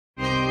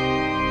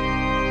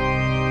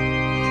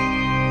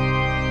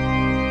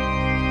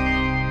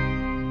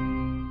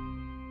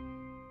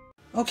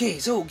Okay,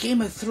 so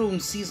Game of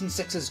Thrones Season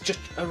 6 is just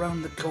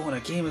around the corner.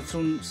 Game of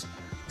Thrones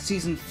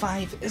Season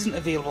 5 isn't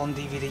available on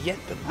DVD yet,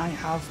 but I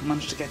have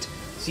managed to get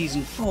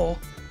Season 4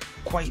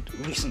 quite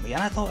recently,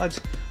 and I thought I'd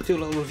do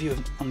a little review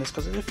on this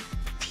because there's a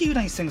few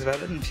nice things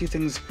about it and a few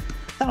things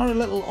that are a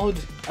little odd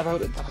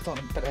about it that I thought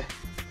I'd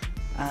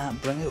better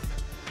bring up.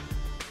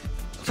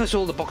 First of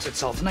all, the box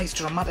itself. Nice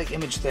dramatic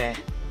image there.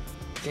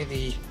 Okay,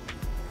 the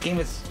Game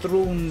of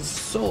Thrones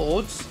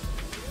swords.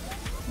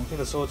 Okay,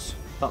 the swords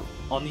that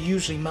are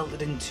usually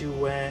melted into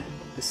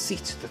the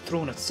seat, the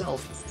throne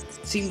itself,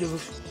 seem to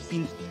have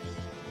been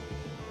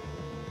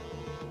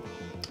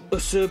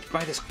usurped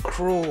by this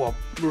crow or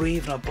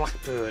raven or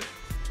blackbird,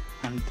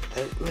 and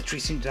they literally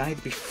seem to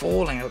either be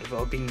falling out of it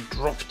or being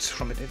dropped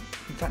from it. In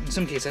fact, in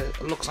some cases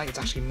it looks like it's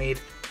actually made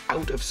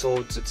out of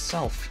swords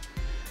itself.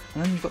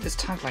 And then you've got this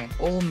tagline,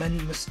 "All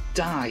men must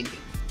die."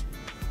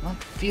 And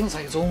that feels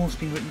like it's almost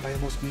been written by the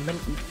most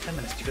militant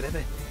feminist you could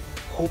ever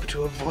hope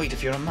to avoid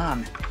if you're a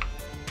man.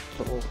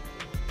 Little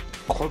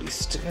quality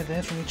sticker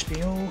there from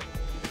HBO.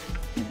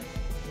 Yeah.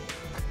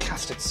 The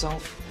cast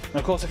itself. And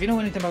of course, if you know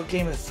anything about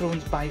Game of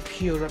Thrones by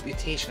pure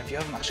reputation, if you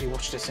haven't actually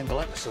watched a single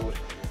episode,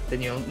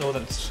 then you'll know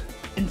that it's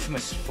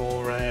infamous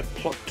for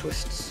plot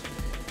twists,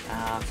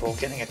 for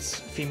getting its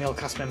female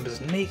cast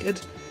members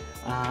naked,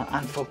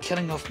 and for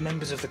killing off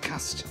members of the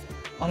cast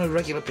on a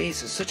regular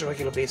basis, such a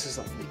regular basis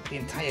that the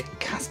entire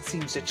cast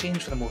seems to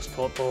change for the most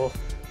part for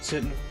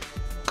certain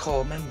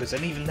core members,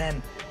 and even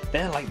then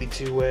they're likely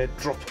to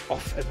drop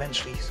off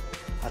eventually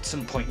at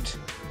some point.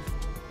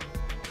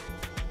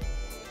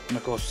 And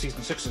of course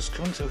Season 6 is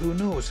coming, so who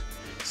knows.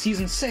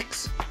 Season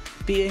 6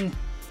 being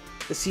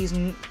the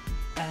season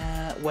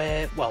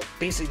where, well,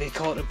 basically they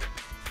caught up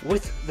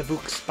with the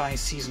books by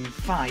Season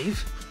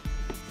 5,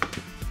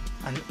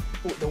 and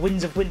The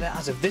Winds of Winter,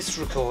 as of this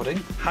recording,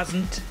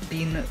 hasn't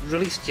been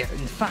released yet.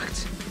 In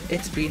fact,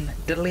 it's been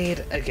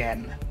delayed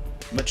again,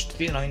 much to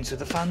the annoyance of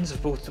the fans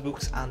of both the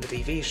books and the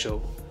TV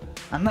show.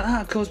 And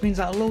that of course means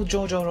that although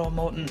George R.R.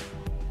 Martin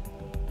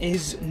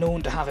is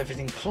known to have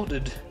everything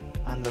plotted,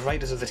 and the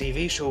writers of the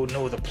TV show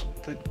know the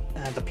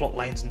plot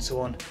lines and so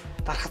on,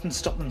 that hasn't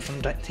stopped them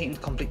from taking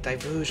complete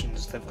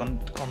diversions. They've gone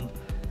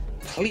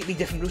completely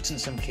different routes in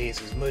some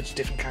cases, merged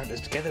different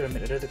characters together,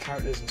 omitted other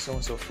characters and so on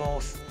and so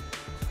forth.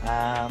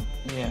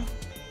 Yeah.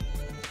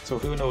 So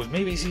who knows,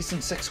 maybe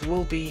Season 6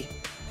 will be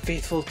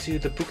faithful to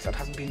the book that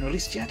hasn't been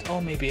released yet,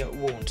 or maybe it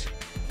won't.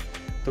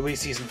 The way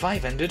Season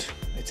 5 ended,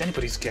 it's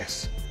anybody's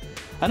guess.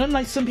 And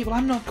unlike some people,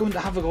 I'm not going to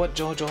have a go at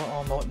George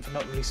R.R. Martin for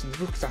not releasing the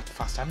book that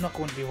fast. I'm not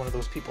going to be one of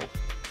those people.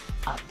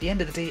 At the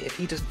end of the day, if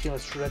he doesn't feel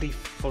it's ready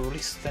for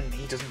release, then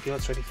he doesn't feel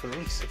it's ready for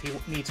release. If he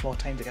needs more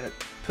time to get it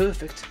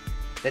perfect,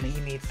 then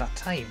he needs that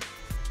time.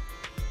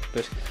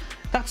 But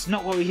that's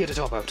not what we're here to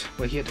talk about.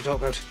 We're here to talk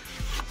about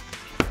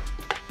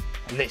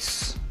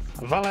this.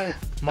 Valar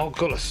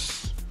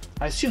Morghulis.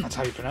 I assume that's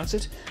how you pronounce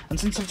it, and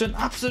since I've done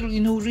absolutely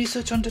no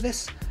research onto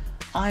this,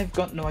 I've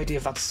got no idea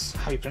if that's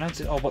how you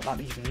pronounce it or what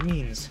that even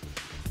means.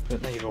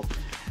 But there you go.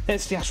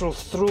 There's the actual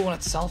throne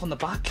itself on the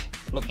back,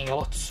 looking a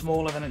lot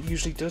smaller than it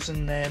usually does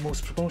in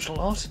most promotional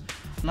art,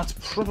 and that's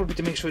probably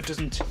to make sure it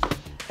doesn't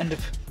end up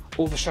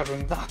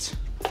overshadowing that.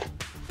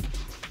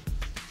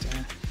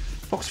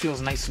 Box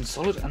feels nice and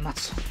solid, and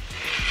that's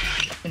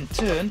in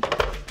turn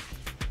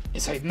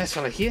is hiding this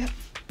fella here.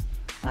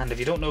 And if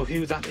you don't know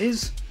who that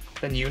is,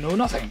 then you know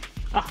nothing.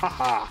 Ha ha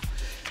ha!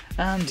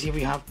 And here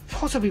we have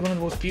possibly one of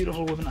the most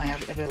beautiful women I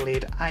have ever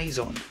laid eyes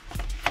on.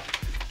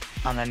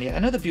 And then yet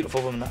another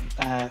beautiful woman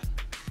that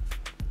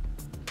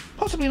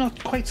possibly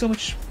not quite so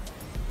much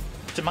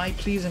to my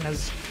pleasing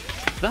as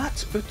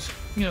that, but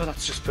you know,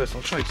 that's just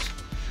personal choice.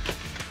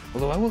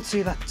 Although I will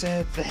say that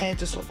the hair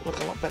does look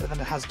a lot better than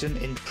it has done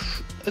in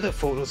other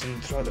photos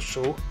and throughout the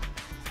show.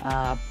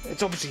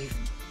 It's obviously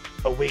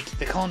a wig.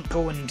 They can't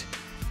go and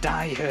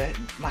dye her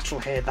natural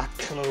hair that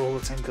colour all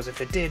the time, because if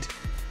they did,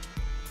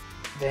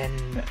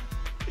 then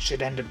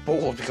she'd end up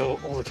bald because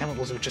all the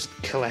chemicals would just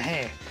kill her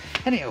hair.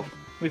 Anyhow,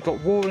 we've got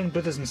warring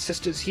brothers and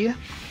sisters here.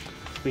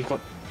 We've got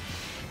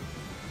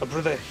a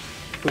brother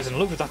who is in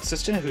love with that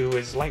sister, who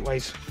is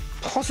likewise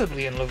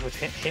possibly in love with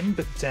him,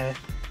 but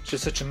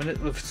she's such a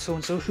manipulative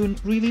so-and-so, who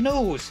really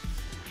knows?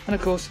 And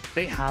of course,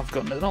 they have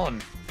gotten it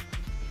on.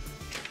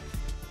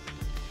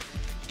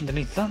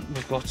 Underneath that,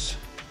 we've got...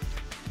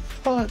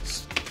 well,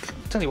 let's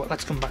tell you what,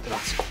 let's come back to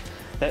that.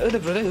 Their other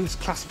brother, who's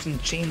clasped in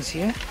chains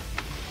here.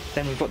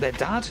 Then we've got their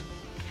dad.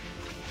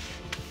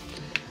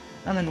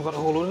 And then we've got a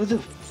whole load of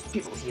other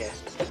people here,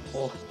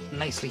 all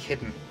nicely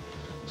hidden.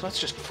 So let's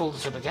just fold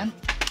this up again.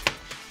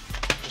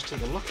 Just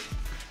take a look.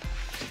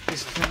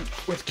 This thing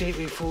with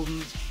gateway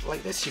folding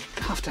like this, you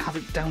have to have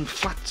it down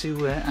flat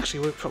to actually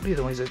work properly,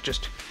 otherwise it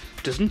just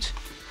doesn't.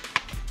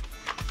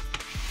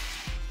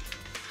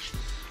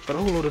 Got a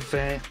whole load of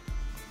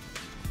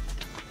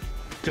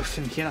stuff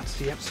in here. That's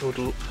the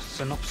episode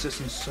synopsis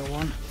and so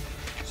on.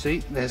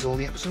 See, there's all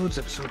the episodes,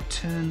 episode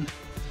 10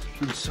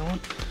 and so on.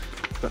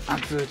 Got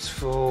adverts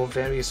for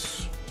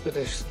various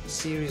other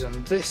series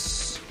on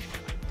this.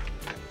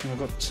 And we've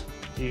got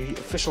the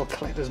official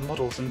collector's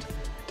models, and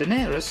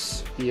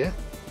Daenerys here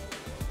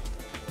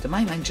To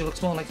my mind, she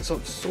looks more like a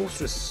sort of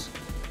sorceress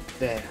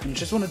there, and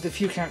she's one of the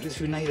few characters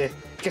who neither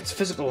gets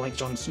physical like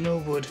Jon Snow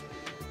would,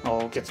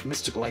 or gets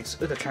mystical like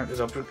other characters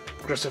are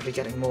progressively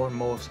getting more and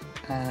more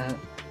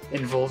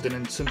involved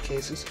in some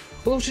cases.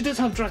 Although she does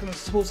have dragons, I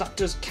suppose that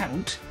does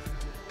count.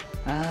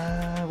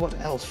 What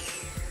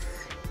else?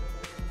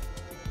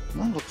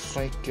 That looks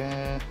like...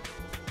 I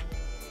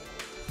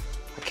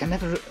can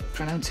never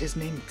pronounce his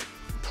name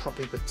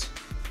properly, but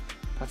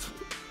that's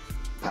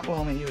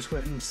Bartholomew. He was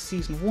working in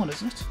season 1,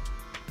 isn't it?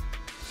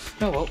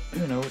 Oh well,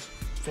 who knows.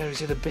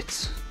 Various other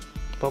bits.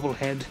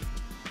 Bobblehead.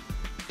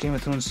 Game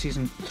of Thrones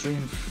season 3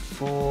 and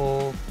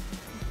 4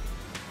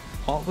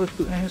 artwork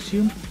book, I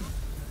assume.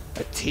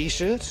 A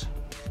t-shirt.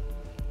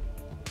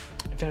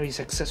 Various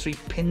accessory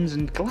pins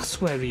and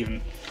glassware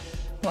even.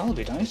 Well, that'll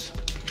be nice.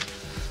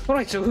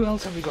 Alright, so who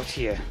else have we got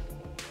here?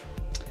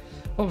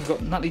 Well, we've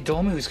got Natalie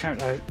Dormer, whose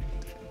character I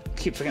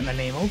keep forgetting the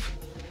name of.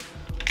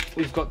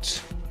 We've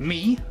got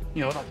me,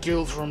 you know, that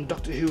girl from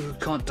Doctor Who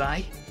can't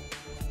die.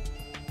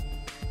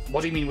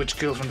 What do you mean, which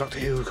girl from Doctor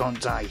Who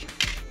can't die?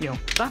 You know,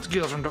 that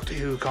girl from Doctor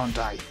Who can't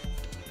die.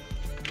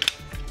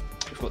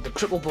 We've got the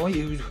cripple boy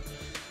who,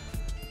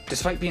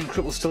 despite being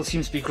crippled, still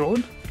seems to be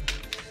growing.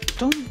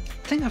 Don't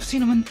think I've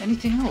seen him in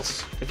anything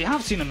else. If you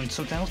have seen him in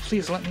something else,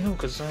 please let me know,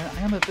 because I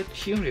am a bit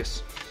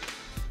curious.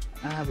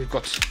 We've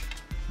got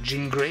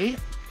Jean Grey.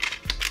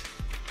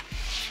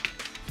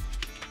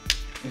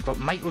 We've got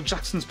Michael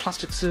Jackson's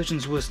plastic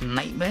surgeon's worst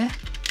nightmare.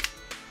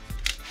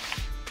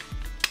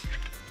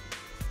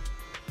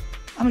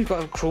 And we've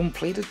got a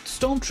chrome-plated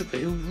Stormtrooper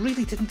who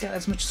really didn't get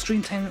as much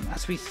screen time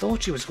as we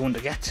thought she was going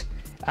to get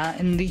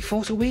in The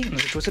Force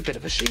Awakens, which was a bit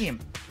of a shame.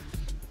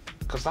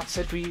 Because that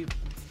said, we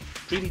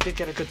really did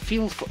get a good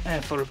feel for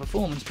her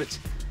performance, but,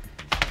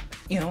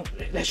 you know,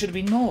 there should have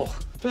been more.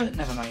 But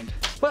never mind.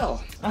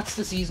 Well, that's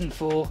the season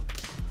 4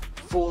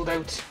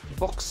 fold-out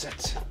box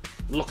set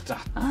looked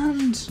at.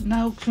 And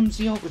now comes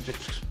the awkward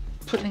bit,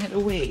 putting it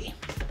away.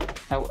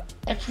 Now,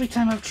 every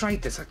time I've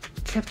tried this, I've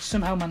kept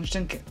somehow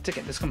managing to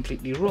get this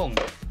completely wrong.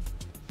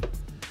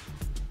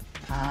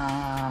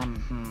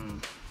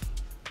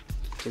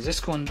 Does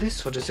this go on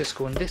this, or does this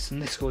go on this, and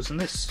this goes on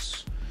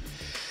this?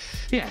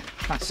 Yeah,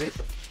 that's it.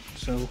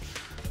 So,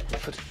 we'll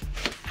put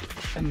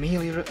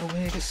Amelia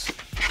away this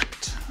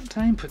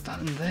time, put that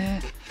in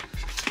there,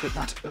 put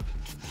that up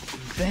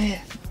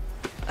there,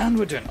 and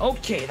we're done.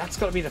 Okay, that's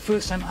got to be the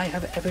first time I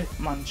have ever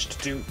managed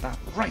to do that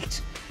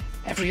right.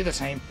 Every other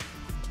time,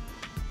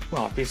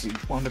 well, I basically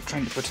wound up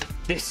trying to put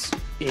this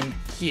in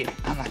here,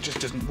 and that just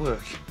doesn't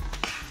work.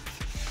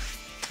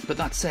 But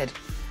that said,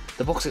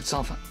 the box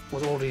itself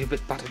was already a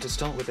bit battered to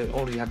start with. It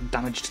already had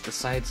damage to the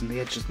sides and the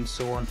edges and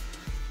so on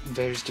in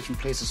various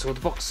different places. So the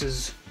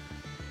boxes,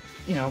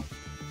 you know,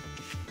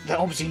 they're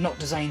obviously not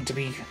designed to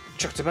be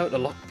chucked about a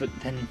lot, but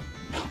then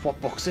what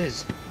box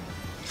is?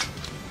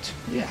 But,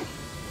 yeah.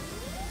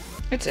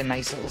 It's a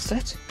nice little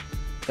set.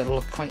 That'll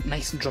look quite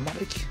nice and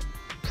dramatic.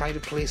 Pride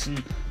of place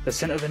in the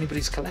centre of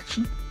anybody's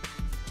collection.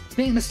 It's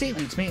making a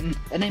statement, it's making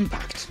an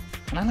impact.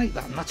 And I like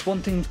that, and that's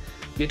one thing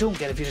you don't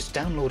get if you just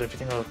download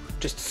everything or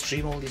just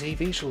stream all these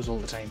TV shows all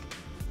the time.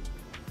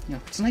 You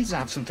know, it's nice to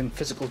have something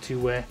physical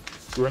to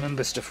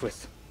remember stuff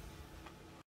with.